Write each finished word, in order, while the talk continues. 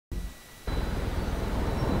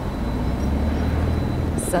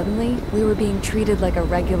suddenly, we were being treated like a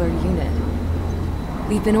regular unit.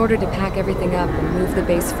 We've been ordered to pack everything up and move the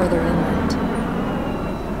base further inland.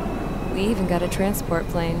 We even got a transport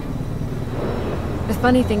plane. The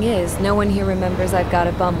funny thing is, no one here remembers I've got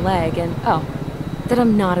a bum leg and, oh, that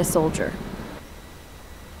I'm not a soldier.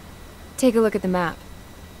 Take a look at the map.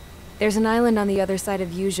 There's an island on the other side of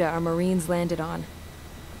Usea our Marines landed on.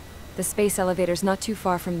 The space elevator's not too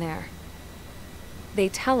far from there. They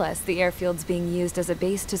tell us the airfield's being used as a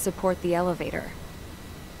base to support the elevator.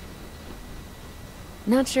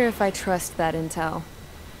 Not sure if I trust that intel.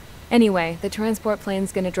 Anyway, the transport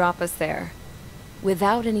plane's gonna drop us there,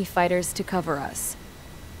 without any fighters to cover us.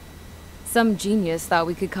 Some genius thought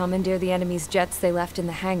we could commandeer the enemy's jets they left in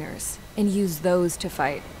the hangars, and use those to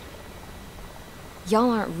fight.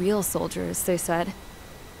 Y'all aren't real soldiers, they said.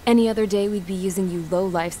 Any other day we'd be using you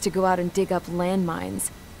lowlifes to go out and dig up landmines.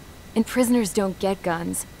 And prisoners don't get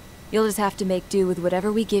guns. You'll just have to make do with whatever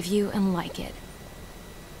we give you and like it.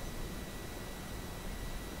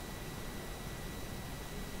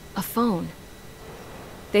 A phone.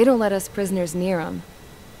 They don't let us prisoners near them.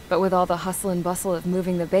 But with all the hustle and bustle of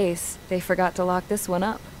moving the base, they forgot to lock this one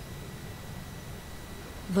up.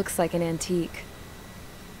 Looks like an antique.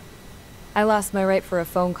 I lost my right for a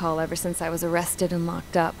phone call ever since I was arrested and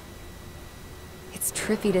locked up. It's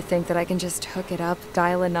trippy to think that I can just hook it up,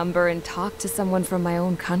 dial a number, and talk to someone from my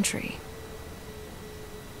own country.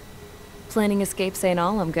 Planning escapes ain't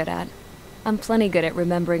all I'm good at. I'm plenty good at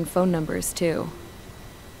remembering phone numbers, too.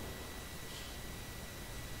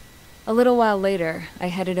 A little while later, I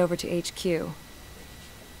headed over to HQ.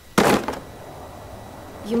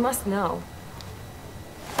 You must know.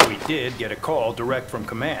 We did get a call direct from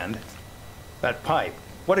command. That pipe,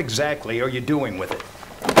 what exactly are you doing with it?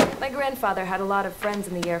 My grandfather had a lot of friends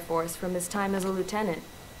in the Air Force from his time as a lieutenant.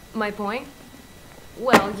 My point?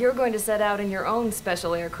 Well, you're going to set out in your own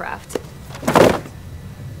special aircraft.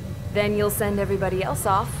 Then you'll send everybody else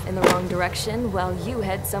off in the wrong direction while you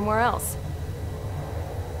head somewhere else.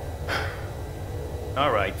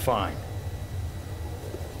 All right, fine.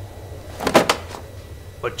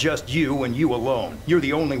 But just you and you alone. You're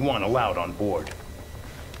the only one allowed on board.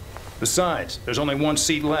 Besides, there's only one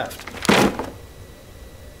seat left.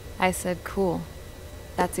 I said cool.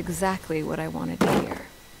 That's exactly what I wanted to hear.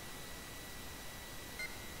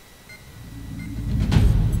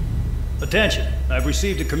 Attention, I've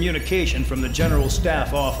received a communication from the General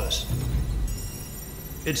Staff Office.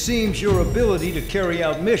 It seems your ability to carry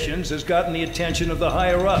out missions has gotten the attention of the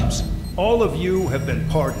higher-ups. All of you have been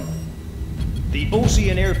pardoned. The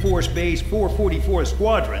Ocean Air Force Base 444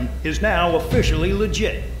 Squadron is now officially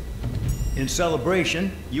legit. In celebration,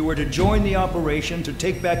 you are to join the operation to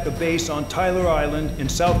take back the base on Tyler Island in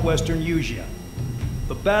southwestern Usea.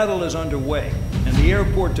 The battle is underway, and the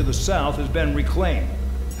airport to the south has been reclaimed.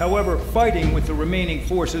 However, fighting with the remaining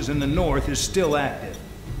forces in the north is still active.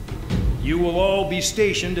 You will all be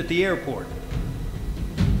stationed at the airport.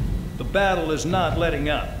 The battle is not letting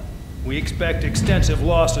up. We expect extensive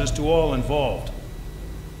losses to all involved.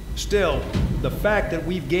 Still, the fact that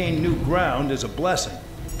we've gained new ground is a blessing.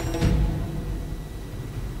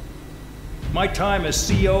 My time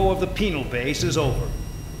as CO of the penal base is over.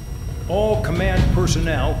 All command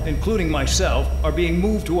personnel, including myself, are being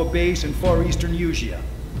moved to a base in far eastern Usea.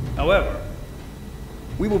 However,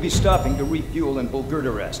 we will be stopping to refuel in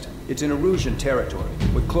Bulgurdarest. It's in Erusian territory,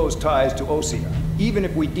 with close ties to Osea. Even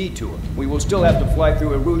if we detour, we will still have to fly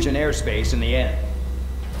through Erusian airspace in the end.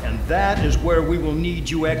 And that is where we will need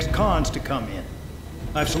you ex-cons to come in.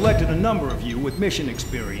 I've selected a number of you with mission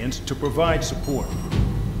experience to provide support.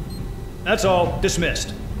 That's all.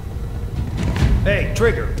 Dismissed. Hey,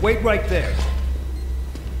 Trigger, wait right there.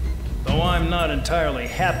 Though I'm not entirely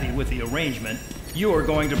happy with the arrangement, you are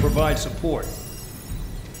going to provide support.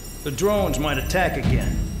 The drones might attack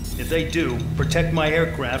again. If they do, protect my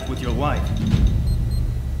aircraft with your life.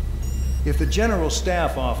 If the General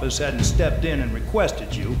Staff Office hadn't stepped in and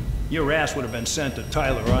requested you, your ass would have been sent to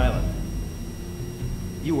Tyler Island.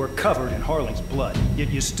 You were covered in Harling's blood, yet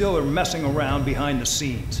you still are messing around behind the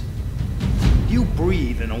scenes. You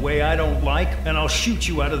breathe in a way I don't like, and I'll shoot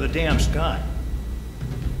you out of the damn sky.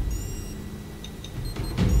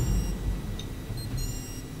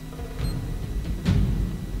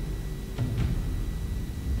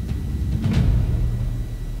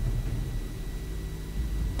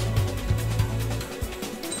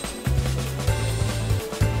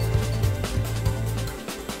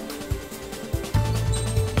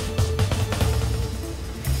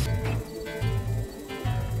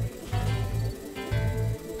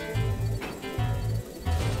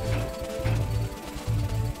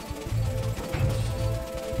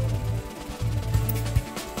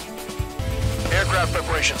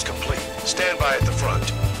 preparations complete. Stand by at the front.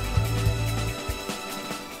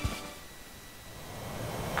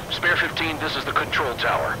 Spare 15, this is the control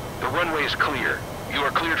tower. The runway is clear. You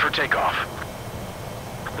are cleared for takeoff.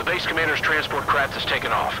 The base commander's transport craft has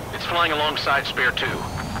taken off. It's flying alongside Spare 2.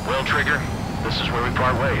 Well, Trigger, this is where we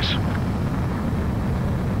part ways.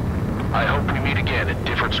 I hope we meet again in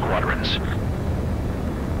different squadrons.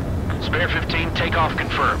 Spare 15, takeoff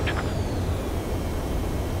confirmed.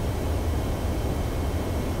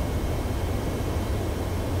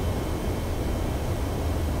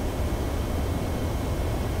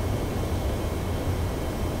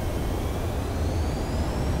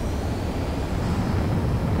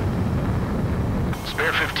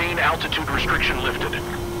 Spare 15, altitude restriction lifted.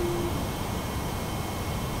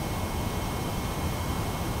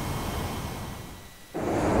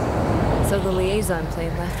 So the liaison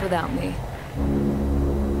plane left without me.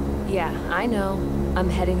 Yeah, I know. I'm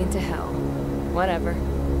heading into hell. Whatever.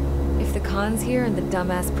 If the Khan's here and the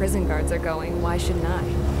dumbass prison guards are going, why shouldn't I?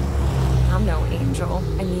 I'm no angel.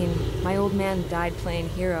 I mean, my old man died playing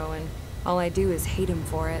hero, and all I do is hate him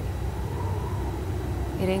for it.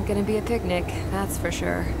 It ain't gonna be a picnic, that's for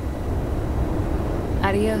sure.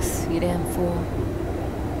 Adios, you damn fool.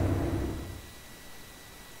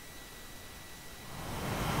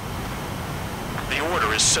 The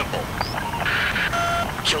order is simple.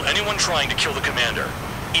 Kill anyone trying to kill the commander,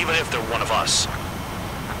 even if they're one of us.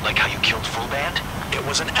 Like how you killed Full Band? It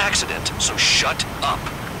was an accident, so shut up.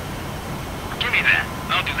 Give me that.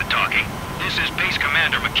 I'll do the talking. This is Base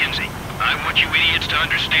Commander McKenzie. I want you idiots to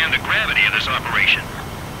understand the gravity of this operation.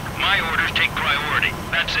 My orders take priority.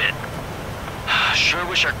 That's it. Sure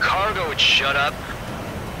wish our cargo would shut up.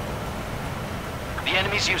 The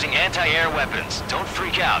enemy's using anti-air weapons. Don't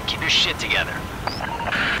freak out. Keep your shit together.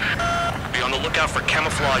 Be on the lookout for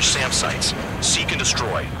camouflage SAM sites. Seek and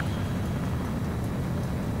destroy.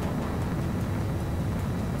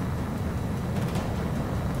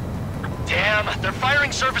 Damn, they're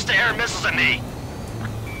firing surface-to-air missiles at me.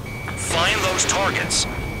 Find those targets.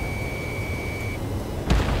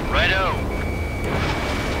 Righto.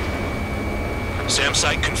 SAM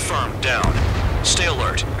site confirmed, down. Stay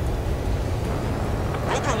alert.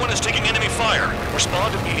 Roper 1 is taking enemy fire.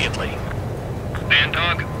 Respond immediately. Band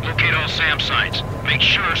Dog, locate all SAM sites. Make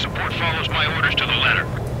sure support follows my orders to the letter.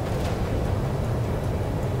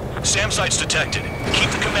 SAM sites detected.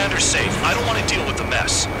 Keep the commander safe. I don't want to deal with the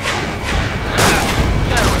mess.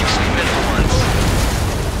 Gotta let me sleep in for once.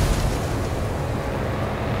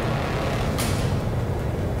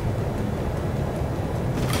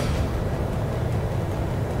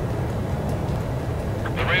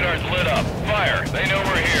 The radar's lit up. Fire. They know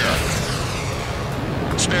we're here.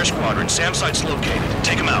 Spare squadron, SAM site's located.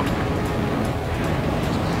 Take them out.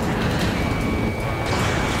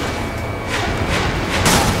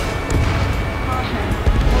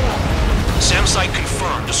 SAM site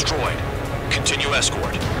confirmed, destroyed. Continue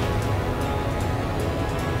escort.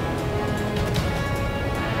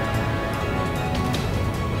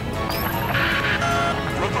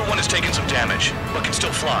 Roper 1 has taken some damage, but can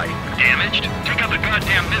still fly. Damaged? Take out the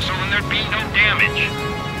goddamn missile and there'd be no damage.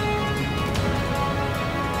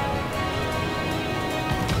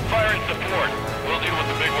 Fire and support. We'll deal with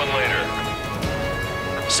the big one later.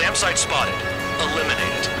 SAM site spotted.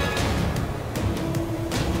 Eliminate it.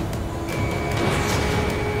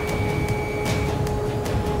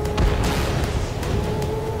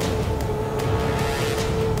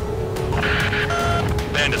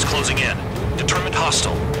 Bandits closing in. Determined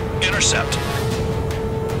hostile. Intercept.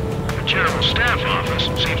 The General Staff Office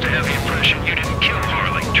seems to have the impression you didn't kill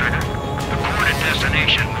Harley, Trigger. The coordinate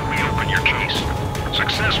destination will reopen your case.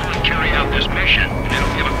 Successfully carry out this mission, and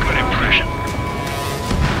it'll give a good impression.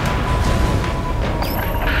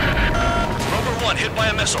 Rover 1 hit by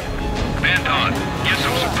a missile. Band Dog, get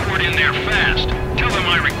some support in there fast. Tell them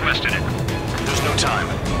I requested it. There's no time.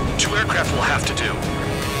 2 aircraft will have to do.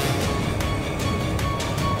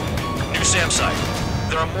 New SAM site.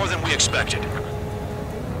 There are more than we expected.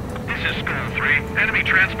 This is Skull 3. Enemy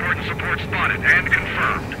transport and support spotted and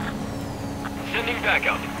confirmed. Sending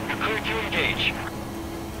backup. You're cleared to engage.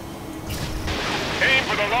 Aim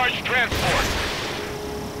for the large transport.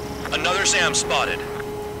 Another SAM spotted.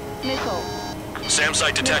 Missile. SAM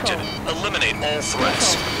site detected. Eliminate all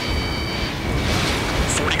threats.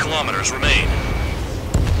 40 kilometers remain.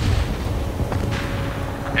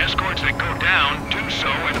 Escorts that go down do so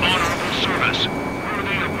in honorable service,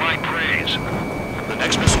 worthy of my praise. The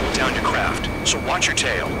next missile will down your craft, so watch your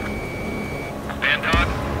tail. Band Dog,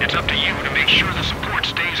 it's up to you to make sure the support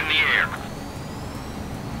stays in the air.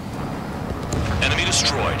 Enemy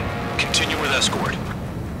destroyed. Continue with escort.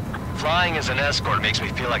 Flying as an escort makes me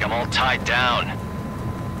feel like I'm all tied down.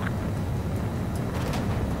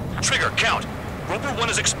 Trigger, Count. Roper 1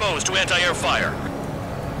 is exposed to anti-air fire.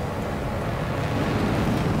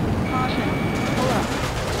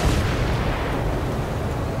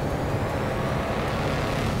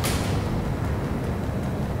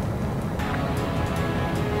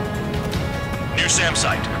 Near SAM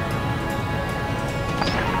site.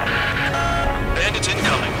 Bandits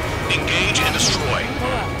incoming. Engage and destroy.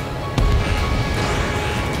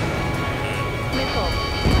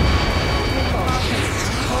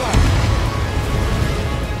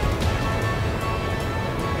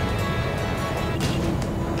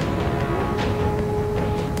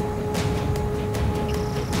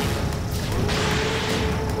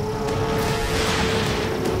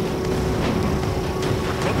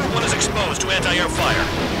 Roper 1 is exposed to anti-air fire.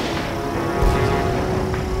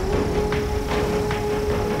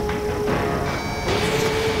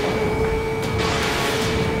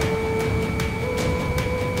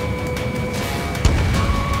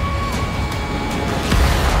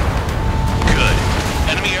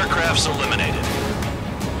 Eliminated.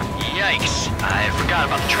 Yikes. I forgot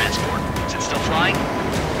about the transport. Is it still flying?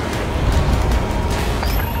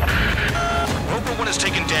 Roper 1 has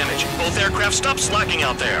taken damage. Both aircraft, stop slacking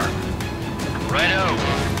out there. Righto.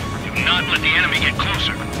 Do not let the enemy get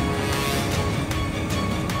closer.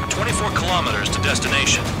 24 kilometers to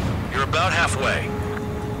destination. You're about halfway.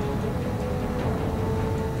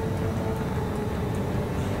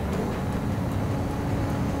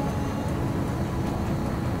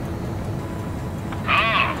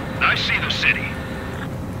 I see the city.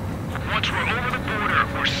 Once we're over the border,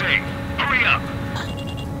 we're safe. Hurry up!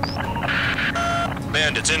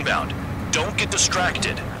 Bandits inbound. Don't get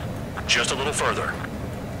distracted. Just a little further.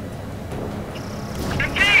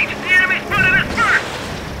 Engage! The enemy's spotted us first!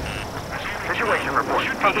 Situation report.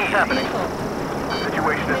 Something's happening. The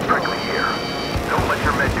situation is strictly here. Don't let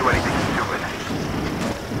your men do anything stupid.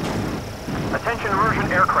 Attention Russian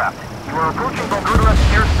aircraft. You are approaching Bulgaria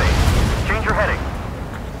airspace. Change your heading.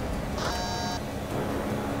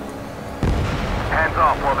 Hands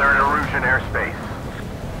off while they're in Erusian airspace.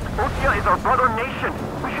 Russia is our brother nation.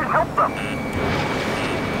 We should help them.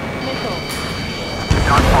 Do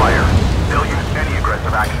not fire. They'll use any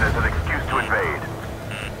aggressive action as an excuse to invade.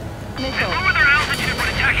 Lower their altitude when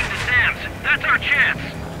attacking the SAMs. That's our chance.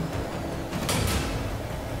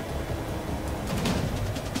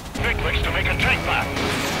 Big place to make a tank map.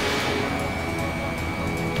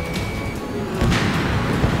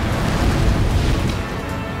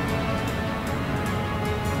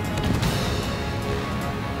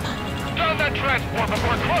 That transport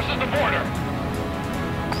before it crosses the border!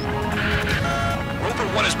 Roper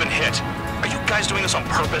 1 has been hit. Are you guys doing this on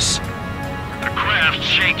purpose? The craft's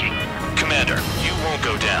shaking. Commander, you won't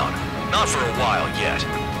go down. Not for a while yet.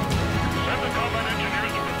 Send the combat engineers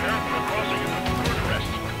to prepare for a crossing into the border rest.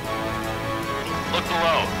 Look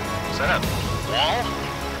below. Is that a wall?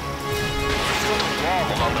 Build a wall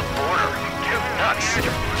along the border. You're nuts.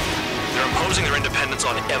 They're imposing their independence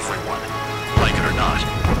on everyone. Like it or not.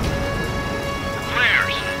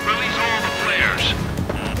 Flares! Release all the flares!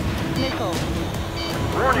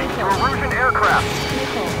 Warning to Erusian aircraft.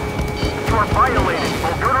 You are violating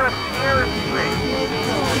Bulgaria airspace.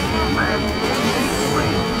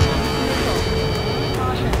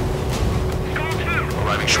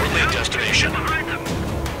 Arriving shortly at destination.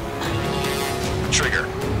 Trigger,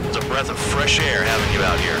 it's a breath of fresh air having you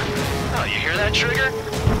out here. Oh, you hear that, Trigger?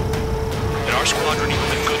 In our squadron, even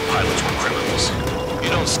the good pilots were criminals. You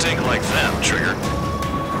don't stink like them, Trigger.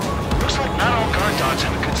 Looks like not all guard dogs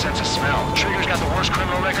have a good sense of smell. Trigger's got the worst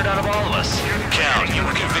criminal record out of all of us. Count, you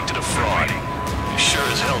were convicted of fraud. You sure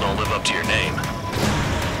as hell don't live up to your name.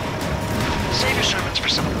 Save your sermons for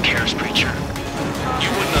someone who cares, preacher. You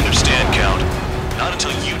wouldn't understand, Count. Not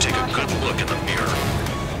until you take a good look in the mirror.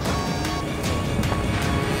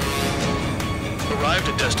 Arrived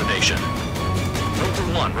at destination. Roper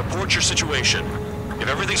 1, report your situation. If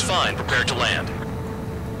everything's fine, prepare to land.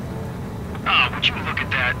 Ah, would you look at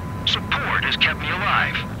that? Support has kept me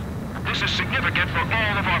alive. This is significant for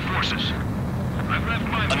all of our forces. I've left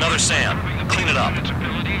my Another SAM. Clean it up. its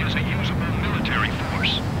ability as a usable military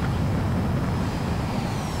force.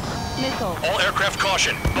 All aircraft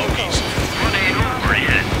caution. Bogies. Grenade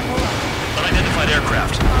overhead. Unidentified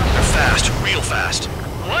aircraft. They're fast. Real fast.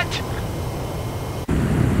 What?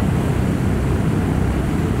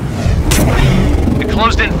 It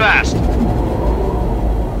closed in fast.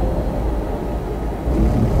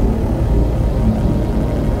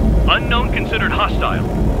 Unknown considered hostile.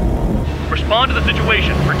 Respond to the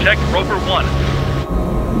situation. Protect Roper 1.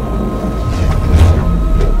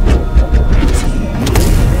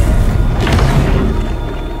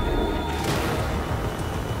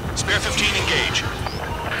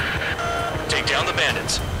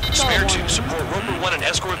 Spare 2, support Roper 1 and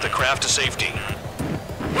escort the craft to safety.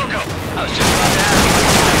 We'll go. I was just about to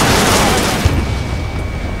ask.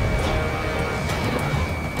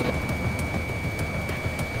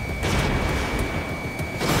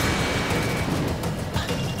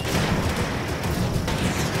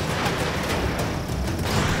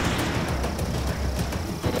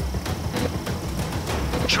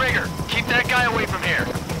 Trigger, keep that guy away from here.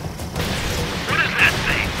 What is that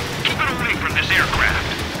thing? Keep it away from this aircraft.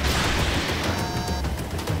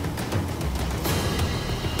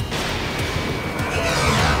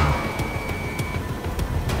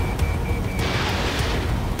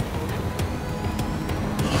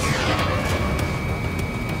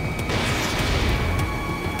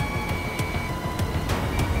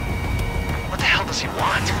 What the hell does he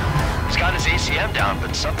want? He's got his ACM down,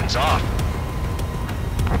 but something's off.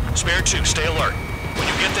 Spare 2, stay alert. When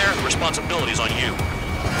you get there, the responsibility's on you.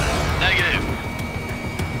 Negative.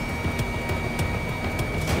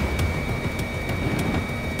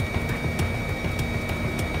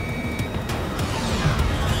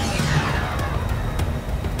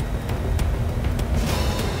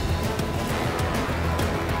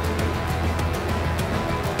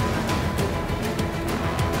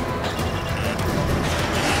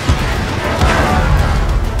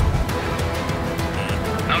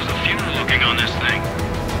 How's the fuel looking on this thing?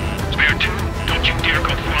 Spare 2, don't you dare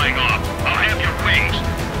go flying off. I'll have your wings.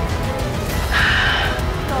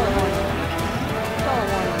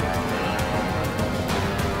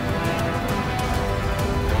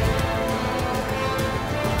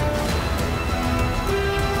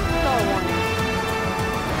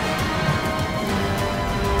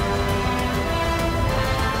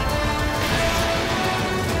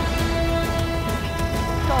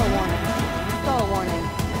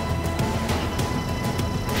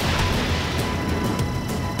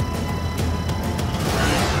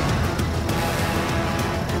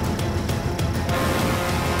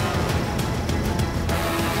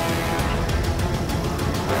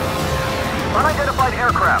 Unidentified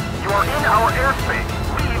aircraft, you are in our airspace.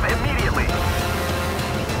 Leave immediately.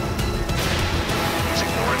 He's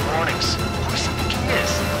ignoring warnings. Who does he think he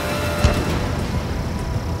is?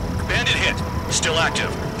 Bandit hit. Still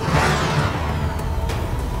active.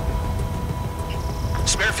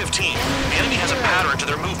 Spare 15. The enemy has a pattern to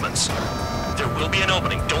their movements. There will be an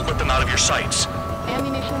opening. Don't let them out of your sights.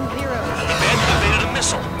 Ammunition 0. The bandit evaded a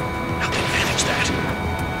missile. How'd they manage that?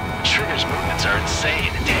 Trigger's movements are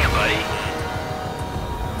insane. Damn, buddy.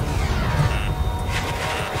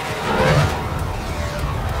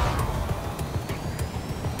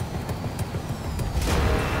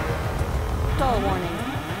 Stall warning.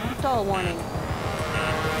 Stall warning.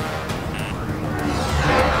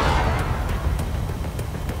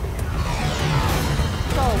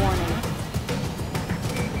 Stall warning.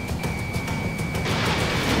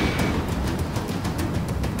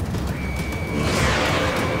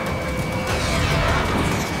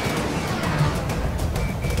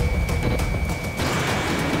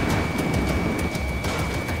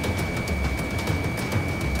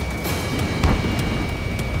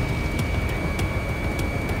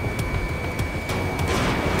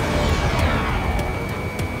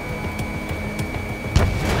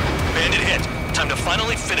 Bandit hit. Time to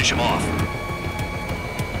finally finish him off.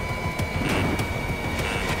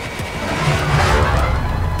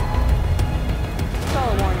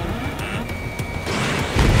 Stall warning.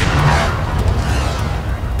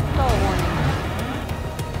 Stall warning.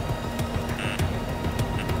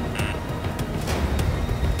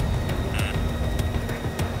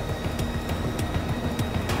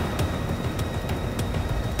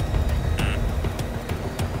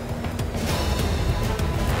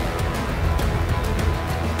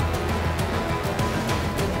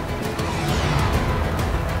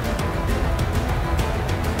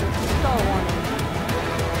 Stall warning.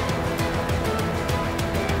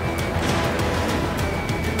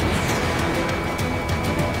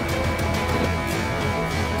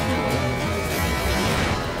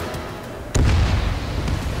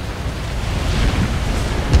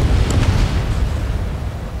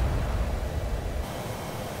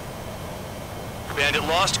 Bandit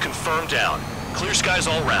lost, confirmed down. Clear skies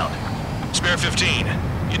all round. Spare 15.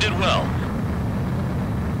 You did well.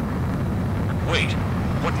 Wait,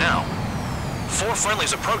 what now? 4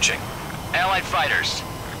 friendlies approaching. Allied fighters.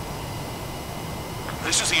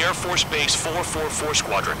 This is the Air Force Base 444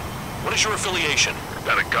 Squadron. What is your affiliation?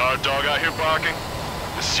 Got a guard dog out here barking?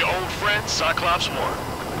 This is your old friend, Cyclops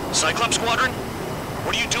 1. Cyclops Squadron?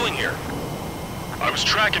 What are you doing here? I was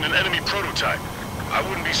tracking an enemy prototype. I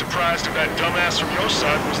wouldn't be surprised if that dumbass from your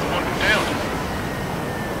side was the one who downed it.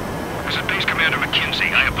 This is Base Commander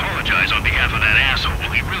McKinsey. I apologize on behalf of that asshole.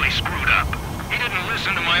 He really screwed up. He didn't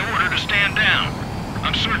listen to my order to stand down.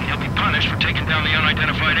 I'm certain he'll be punished for taking down the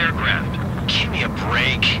unidentified aircraft. Give me a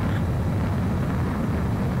break.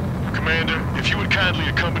 Commander, if you would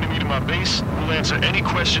kindly accompany me to my base, we'll answer any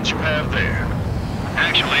questions you have there.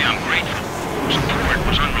 Actually, I'm grateful. Support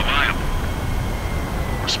was unreliable.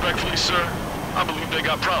 Respectfully, sir, I believe they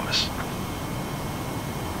got promise.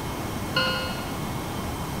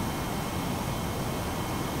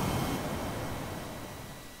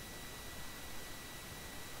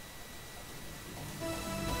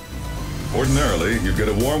 Ordinarily, you'd get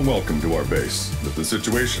a warm welcome to our base, but the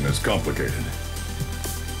situation is complicated.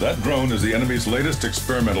 That drone is the enemy's latest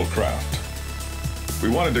experimental craft. We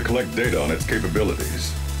wanted to collect data on its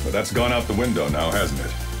capabilities, but that's gone out the window now, hasn't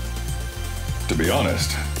it? To be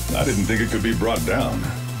honest, I didn't think it could be brought down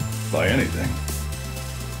by anything.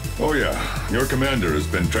 Oh yeah, your commander has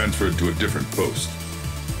been transferred to a different post.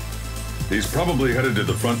 He's probably headed to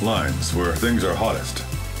the front lines where things are hottest.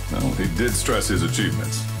 Well, he did stress his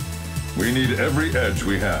achievements. We need every edge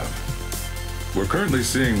we have. We're currently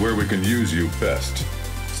seeing where we can use you best.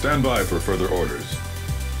 Stand by for further orders.